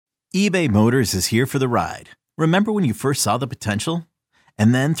eBay Motors is here for the ride. Remember when you first saw the potential?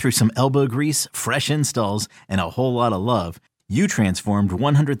 And then through some elbow grease, fresh installs, and a whole lot of love, you transformed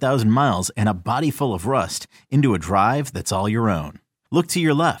 100,000 miles and a body full of rust into a drive that's all your own. Look to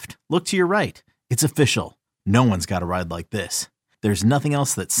your left. Look to your right. It's official. No one's got a ride like this. There's nothing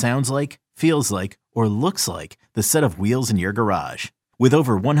else that sounds like, feels like, or looks like the set of wheels in your garage. With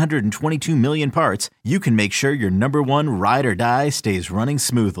over 122 million parts, you can make sure your number one ride or die stays running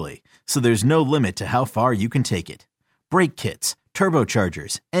smoothly. So there's no limit to how far you can take it. Brake kits,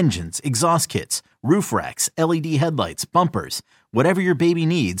 turbochargers, engines, exhaust kits, roof racks, LED headlights, bumpers, whatever your baby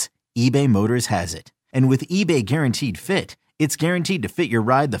needs, eBay Motors has it. And with eBay Guaranteed Fit, it's guaranteed to fit your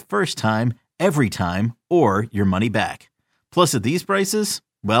ride the first time, every time, or your money back. Plus at these prices,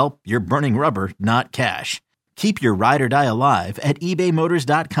 well, you're burning rubber, not cash. Keep your ride or die alive at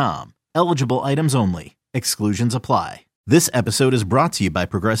ebaymotors.com. Eligible items only. Exclusions apply. This episode is brought to you by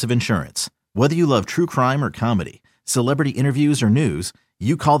Progressive Insurance. Whether you love true crime or comedy, celebrity interviews or news,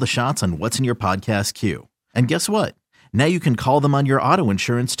 you call the shots on what's in your podcast queue. And guess what? Now you can call them on your auto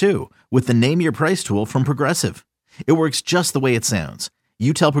insurance too with the Name Your Price tool from Progressive. It works just the way it sounds.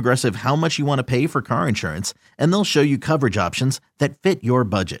 You tell Progressive how much you want to pay for car insurance, and they'll show you coverage options that fit your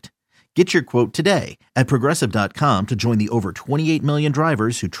budget. Get your quote today at Progressive.com to join the over 28 million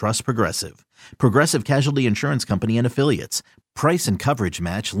drivers who trust Progressive. Progressive Casualty Insurance Company and Affiliates. Price and coverage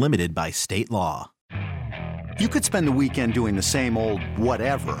match limited by state law. You could spend the weekend doing the same old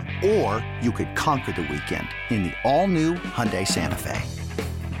whatever, or you could conquer the weekend in the all-new Hyundai Santa Fe.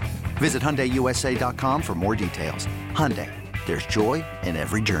 Visit HyundaiUSA.com for more details. Hyundai, there's joy in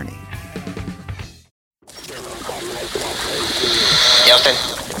every journey. Houston,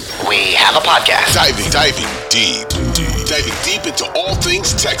 we have a podcast. Diving deep into all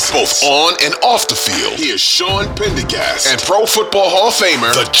things Texas, both on and off the field. Here's Sean Pendergast and Pro Football Hall of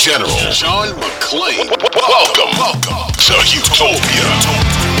Famer, the General, John McClain. Welcome to Utopia.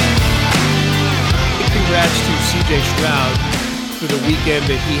 Congrats to CJ Stroud for the weekend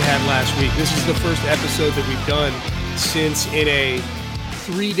that he had last week. This is the first episode that we've done since in a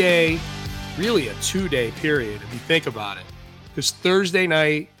 3-day, really a 2-day period, if you think about it. Because Thursday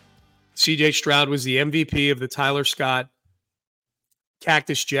night, CJ Stroud was the MVP of the Tyler Scott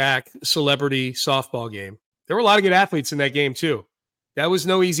Cactus Jack celebrity softball game. There were a lot of good athletes in that game too. That was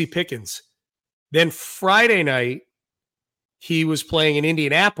no easy pickings. Then Friday night, he was playing in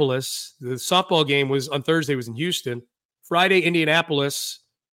Indianapolis. The softball game was on Thursday, was in Houston. Friday, Indianapolis,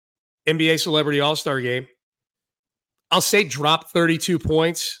 NBA Celebrity All-Star game. I'll say dropped 32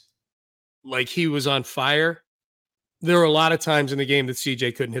 points like he was on fire. There were a lot of times in the game that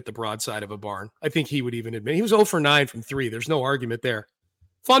CJ couldn't hit the broadside of a barn. I think he would even admit. He was 0 for 9 from 3. There's no argument there.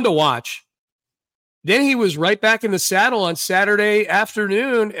 Fun to watch. Then he was right back in the saddle on Saturday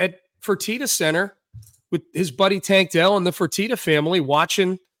afternoon at Fertitta Center with his buddy Tank Dell and the Fertitta family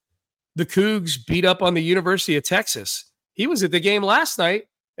watching the Cougs beat up on the University of Texas. He was at the game last night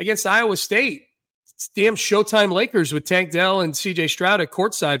against Iowa State. It's damn Showtime Lakers with Tank Dell and CJ Stroud at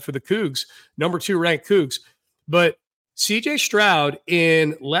courtside for the Cougs, number 2 ranked Cougs. But CJ Stroud,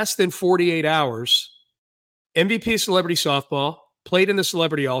 in less than 48 hours, MVP Celebrity Softball, played in the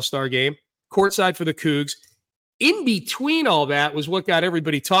Celebrity All-Star Game, courtside for the Cougs. In between all that was what got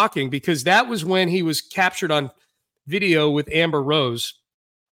everybody talking, because that was when he was captured on video with Amber Rose,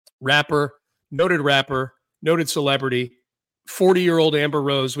 rapper, noted celebrity, 40-year-old Amber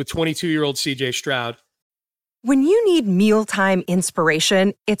Rose with 22-year-old CJ Stroud. When you need mealtime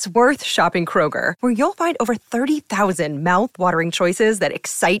inspiration, it's worth shopping Kroger, where you'll find over 30,000 mouth-watering choices that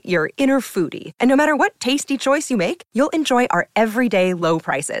excite your inner foodie. And no matter what tasty choice you make, you'll enjoy our everyday low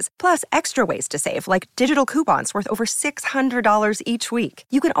prices, plus extra ways to save, like digital coupons worth over $600 each week.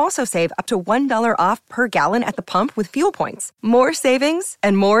 You can also save up to $1 off per gallon at the pump with fuel points. More savings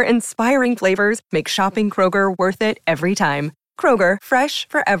and more inspiring flavors make shopping Kroger worth it every time. Kroger, fresh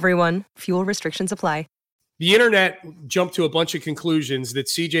for everyone. Fuel restrictions apply. The internet jumped to a bunch of conclusions that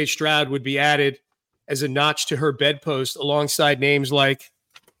CJ Stroud would be added as a notch to her bedpost alongside names like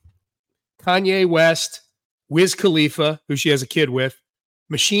Kanye West, Wiz Khalifa, who she has a kid with,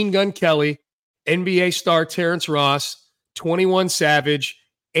 Machine Gun Kelly, NBA star Terrence Ross, 21 Savage,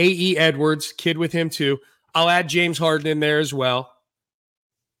 A.E. Edwards, kid with him too. I'll add James Harden in there as well.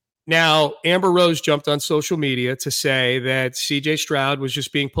 Now, Amber Rose jumped on social media to say that CJ Stroud was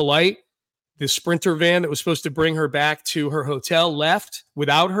just being polite. The Sprinter van that was supposed to bring her back to her hotel left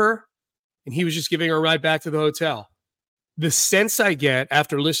without her, and he was just giving her a ride back to the hotel. The sense I get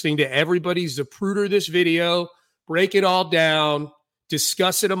after listening to everybody Zapruder this video, break it all down,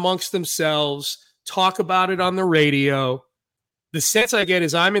 discuss it amongst themselves, talk about it on the radio, the sense I get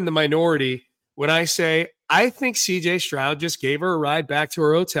is I'm in the minority when I say I think CJ Stroud just gave her a ride back to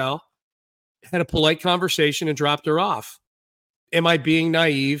her hotel, had a polite conversation, and dropped her off. Am I being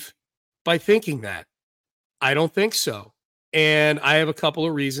naive by thinking that? I don't think so. And I have a couple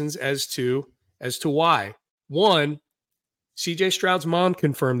of reasons as to why. One, CJ Stroud's mom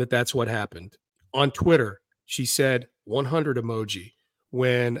confirmed that that's what happened. On Twitter, she said 100 emoji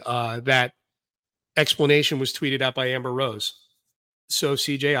when that explanation was tweeted out by Amber Rose. So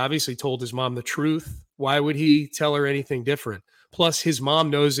CJ obviously told his mom the truth. Why would he tell her anything different? Plus, his mom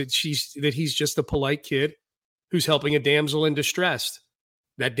knows that he's just a polite kid who's helping a damsel in distress.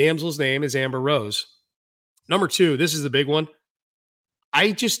 That damsel's name is Amber Rose. Number two, this is the big one.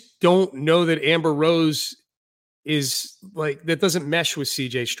 I just don't know that Amber Rose is like, that doesn't mesh with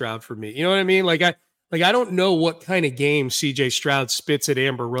CJ Stroud for me. You know what I mean? I don't know what kind of game CJ Stroud spits at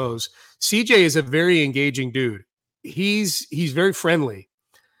Amber Rose. CJ is a very engaging dude. He's very friendly.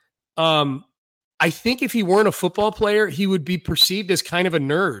 I think if he weren't a football player, he would be perceived as kind of a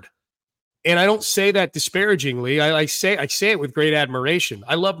nerd. And I don't say that disparagingly. I say it with great admiration.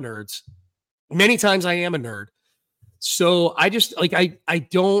 I love nerds. Many times I am a nerd. So I just I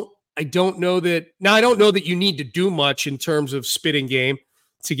don't know that. Now, I don't know that you need to do much in terms of spitting game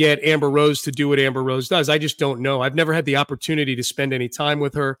to get Amber Rose to do what Amber Rose does. I just don't know. I've never had the opportunity to spend any time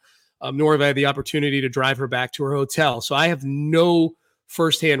with her, nor have I had the opportunity to drive her back to her hotel. So I have no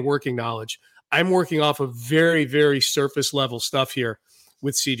firsthand working knowledge. I'm working off of very, very surface level stuff here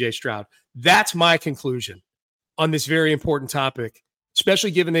with CJ Stroud. That's my conclusion on this very important topic,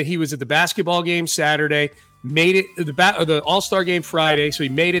 especially given that he was at the basketball game Saturday, made it the All-Star game Friday, so he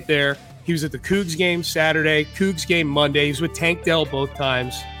made it there. He was at the Cougs game Saturday, Cougs game Monday. He was with Tank Dell both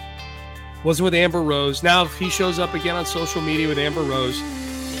times. Wasn't with Amber Rose. Now, if he shows up again on social media with Amber Rose,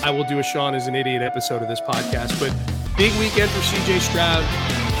 I will do a Sean is an Idiot episode of this podcast. But big weekend for CJ Stroud.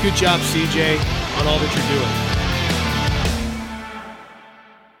 Good job, CJ, on all that you're doing.